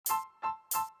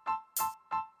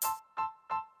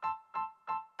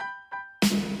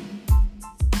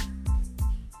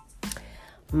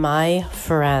My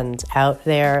friend out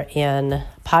there in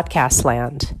podcast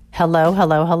land. Hello,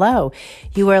 hello, hello.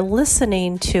 You are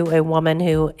listening to a woman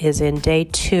who is in day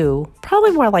 2,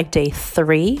 probably more like day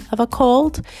 3 of a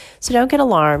cold. So don't get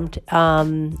alarmed.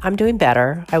 I'm doing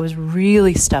better. I was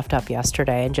really stuffed up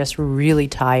yesterday and just really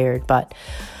tired, but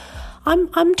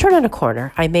I'm turning a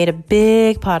corner. I made a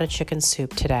big pot of chicken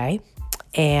soup today,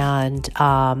 and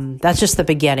that's just the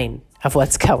beginning of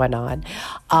what's going on.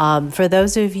 For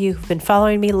those of you who've been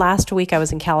following me, last week I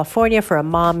was in California for a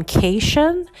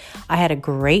momcation. I had a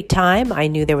great time. I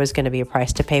knew there was going to be a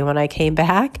price to pay when I came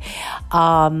back.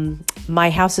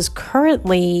 My house is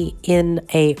currently in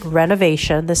a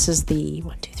renovation. This is the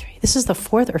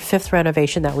 4th or 5th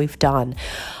renovation that we've done.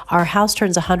 Our house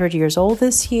turns 100 years old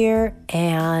this year,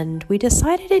 and we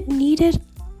decided it needed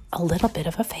a little bit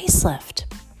of a facelift.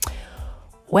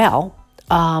 Well,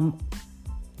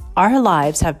 our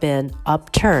lives have been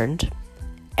upturned.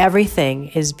 Everything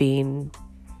is being,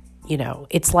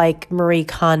 it's like Marie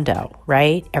Kondo,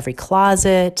 right? Every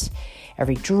closet,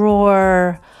 every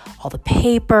drawer, all the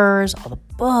papers, all the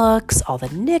books, all the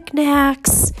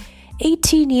knickknacks.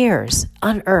 18 years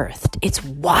unearthed. It's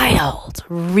wild,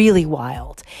 really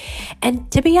wild. And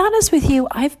to be honest with you,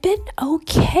 I've been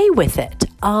okay with it.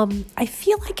 I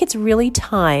feel like it's really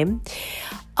time.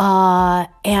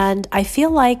 And I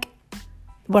feel like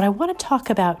what I want to talk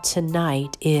about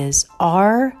tonight is,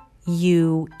 are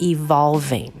you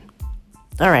evolving?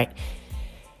 All right.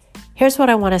 Here's what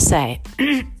I want to say.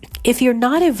 If you're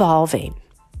not evolving,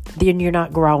 then you're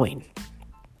not growing.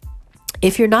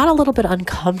 If you're not a little bit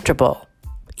uncomfortable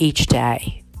each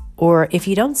day, or if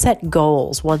you don't set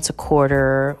goals once a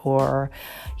quarter, or,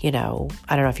 I don't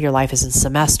know if your life is in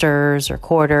semesters or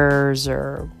quarters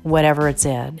or whatever it's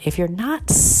in. If you're not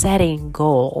setting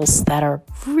goals that are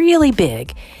really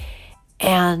big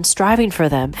and striving for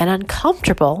them and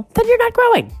uncomfortable, then you're not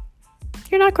growing.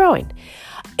 You're not growing.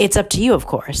 It's up to you, of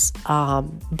course.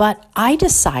 But I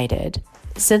decided,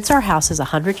 since our house is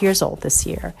 100 years old this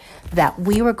year, that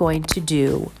we were going to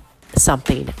do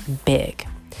something big.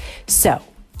 So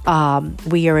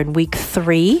we are in week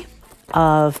 3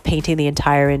 of painting the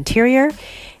entire interior,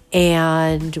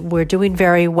 and we're doing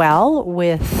very well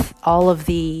with all of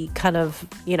the kind of,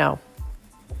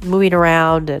 moving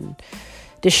around and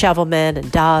dishevelment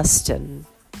and dust and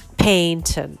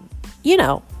paint. And,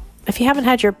 if you haven't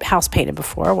had your house painted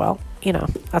before, well,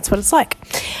 that's what it's like.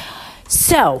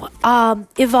 So,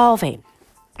 evolving.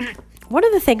 One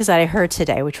of the things that I heard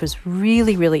today, which was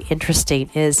really, really interesting,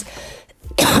 is,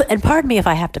 and pardon me if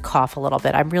I have to cough a little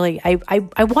bit. I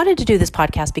wanted to do this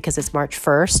podcast because it's March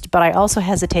 1st, but I also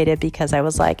hesitated because I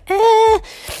was like,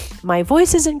 my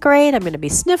voice isn't great. I'm going to be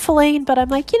sniffling, but I'm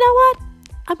like, you know what?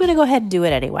 I'm going to go ahead and do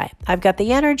it anyway. I've got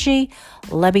the energy.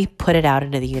 Let me put it out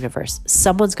into the universe.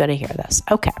 Someone's going to hear this.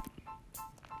 Okay.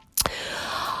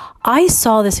 I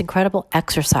saw this incredible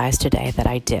exercise today that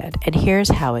I did, and here's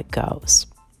how it goes.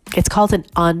 It's called an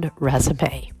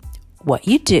unresume. What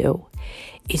you do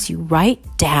is you write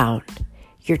down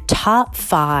your top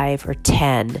 5 or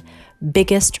 10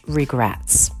 biggest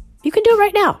regrets. You can do it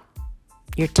right now.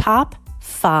 Your top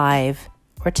 5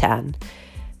 or 10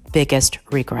 biggest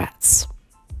regrets.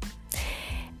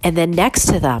 And then next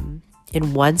to them,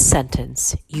 in one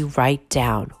sentence, you write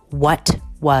down, what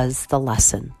was the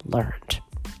lesson learned?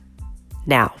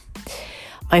 Now,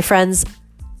 my friends,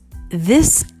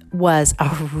 this was a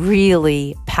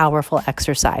really powerful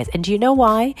exercise. And do you know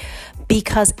why?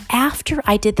 Because after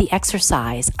I did the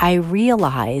exercise, I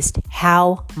realized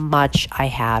how much I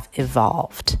have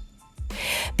evolved.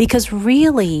 Because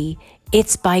really,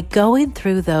 it's by going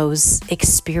through those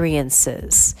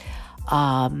experiences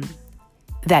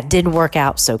that didn't work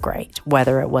out so great,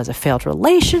 whether it was a failed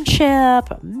relationship,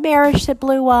 a marriage that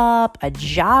blew up, a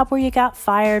job where you got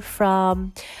fired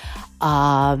from,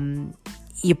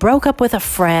 you broke up with a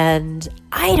friend.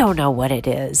 I don't know what it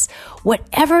is.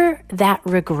 Whatever that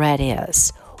regret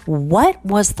is, what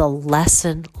was the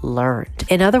lesson learned?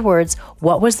 In other words,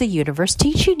 what was the universe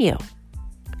teaching you?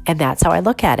 And that's how I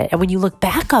look at it. And when you look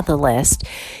back on the list,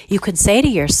 you can say to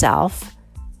yourself,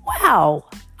 wow,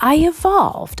 I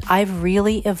evolved. I've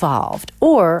really evolved.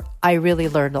 Or I really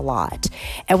learned a lot.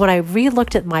 And when I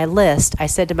re-looked at my list, I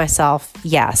said to myself,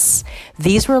 yes,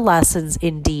 these were lessons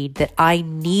indeed that I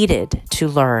needed to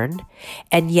learn.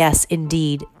 And yes,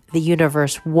 indeed, the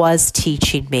universe was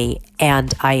teaching me,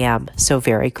 and I am so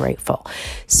very grateful.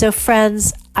 So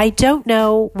friends, I don't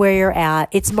know where you're at.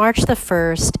 It's March the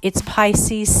 1st. It's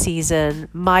Pisces season,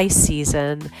 my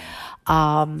season.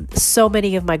 So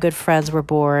many of my good friends were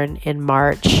born in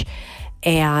March.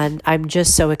 And I'm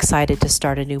just so excited to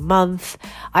start a new month.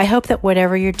 I hope that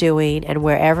whatever you're doing and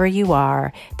wherever you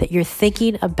are, that you're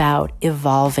thinking about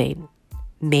evolving.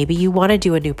 Maybe you want to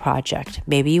do a new project.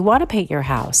 Maybe you want to paint your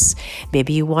house.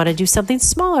 Maybe you want to do something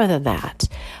smaller than that.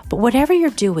 But whatever you're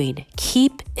doing,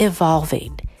 keep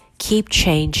evolving, keep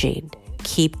changing,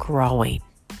 keep growing.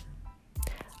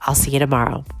 I'll see you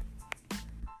tomorrow.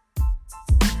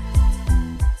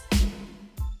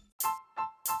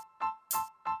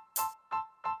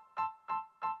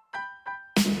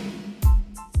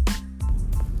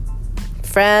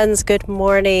 Friends, good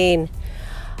morning.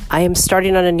 I am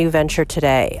starting on a new venture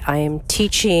today. I am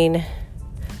teaching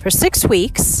for 6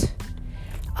 weeks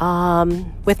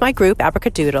with my group,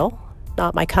 Abracadoodle,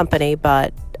 not my company,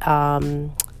 but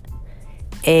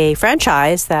a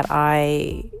franchise that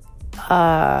I,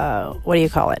 what do you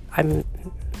call it? I'm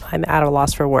at a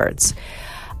loss for words.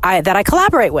 That I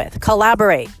collaborate with.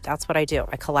 That's what I do.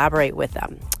 I collaborate with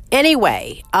them.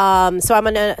 Anyway, so I'm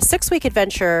on a 6-week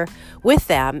adventure with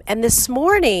them. And this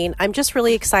morning, I'm just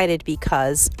really excited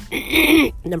because,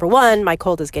 number one, my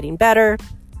cold is getting better.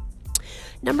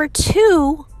 Number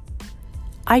two,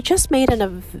 I just made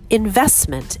an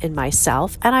investment in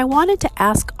myself. And I wanted to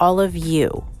ask all of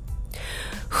you,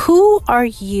 who are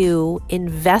you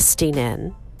investing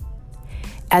in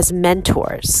as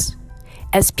mentors,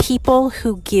 as people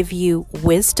who give you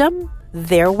wisdom,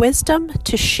 their wisdom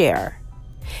to share?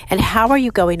 And how are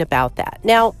you going about that?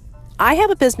 Now, I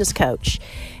have a business coach,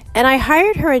 and I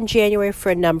hired her in January for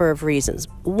a number of reasons.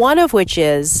 One of which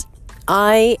is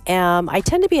I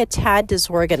tend to be a tad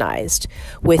disorganized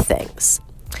with things.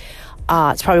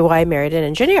 It's probably why I married an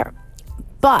engineer.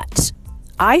 But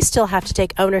I still have to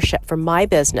take ownership for my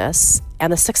business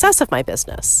and the success of my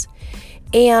business.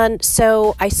 And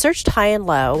so I searched high and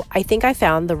low. I think I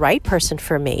found the right person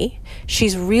for me.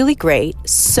 She's really great,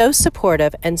 so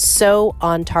supportive, and so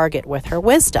on target with her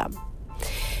wisdom.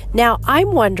 Now,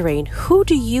 I'm wondering, who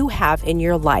do you have in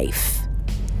your life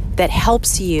that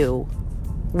helps you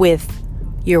with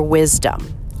your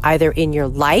wisdom, either in your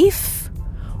life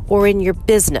or in your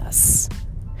business?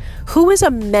 Who is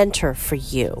a mentor for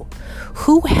you?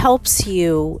 Who helps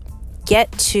you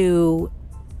get to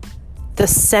the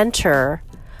center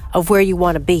of where you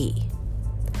want to be?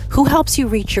 Who helps you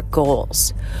reach your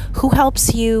goals? Who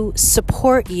helps you,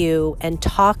 support you, and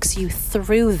talks you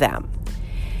through them?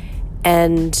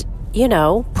 And,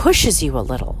 pushes you a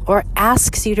little or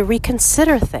asks you to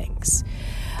reconsider things.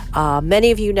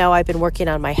 Many of you know I've been working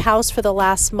on my house for the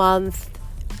last month.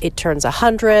 It turns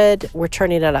 100. We're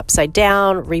turning it upside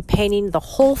down, repainting the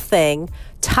whole thing,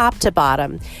 top to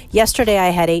bottom. Yesterday, I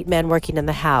had 8 men working in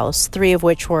the house, 3 of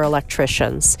which were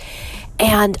electricians.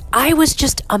 And I was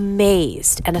just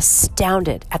amazed and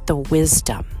astounded at the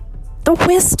wisdom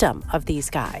of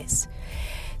these guys.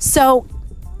 So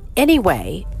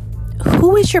anyway,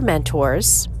 who is your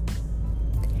mentors?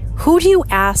 Who do you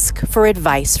ask for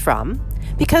advice from?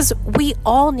 Because we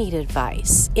all need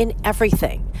advice in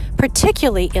everything,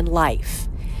 particularly in life.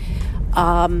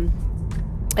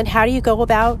 And how do you go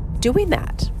about doing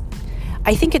that?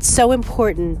 I think it's so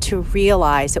important to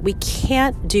realize that we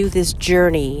can't do this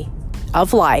journey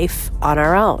of life on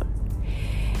our own.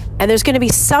 And there's going to be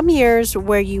some years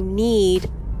where you need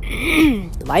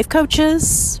life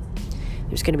coaches.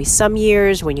 There's going to be some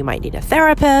years when you might need a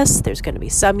therapist. There's going to be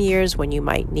some years when you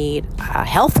might need a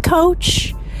health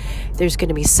coach. There's going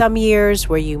to be some years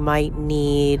where you might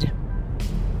need,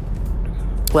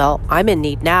 I'm in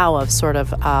need now of sort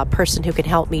of a person who can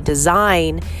help me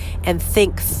design and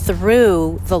think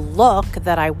through the look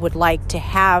that I would like to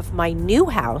have my new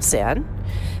house in,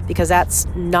 because that's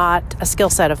not a skill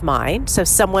set of mine. So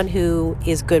someone who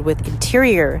is good with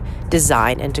interior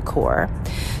design and decor.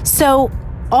 So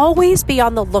always be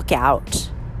on the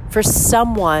lookout for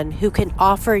someone who can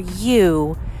offer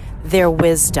you their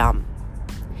wisdom.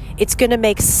 It's going to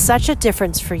make such a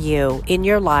difference for you in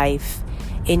your life,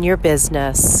 in your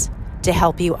business, to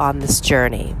help you on this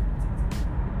journey.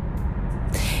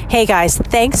 Hey guys,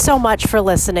 thanks so much for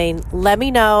listening. Let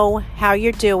me know how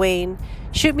you're doing.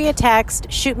 Shoot me a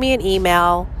text, shoot me an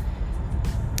email.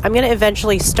 I'm going to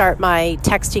eventually start my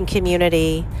texting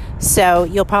community, so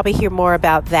you'll probably hear more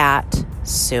about that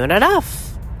soon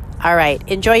enough. All right,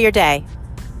 enjoy your day.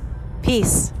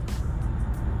 Peace.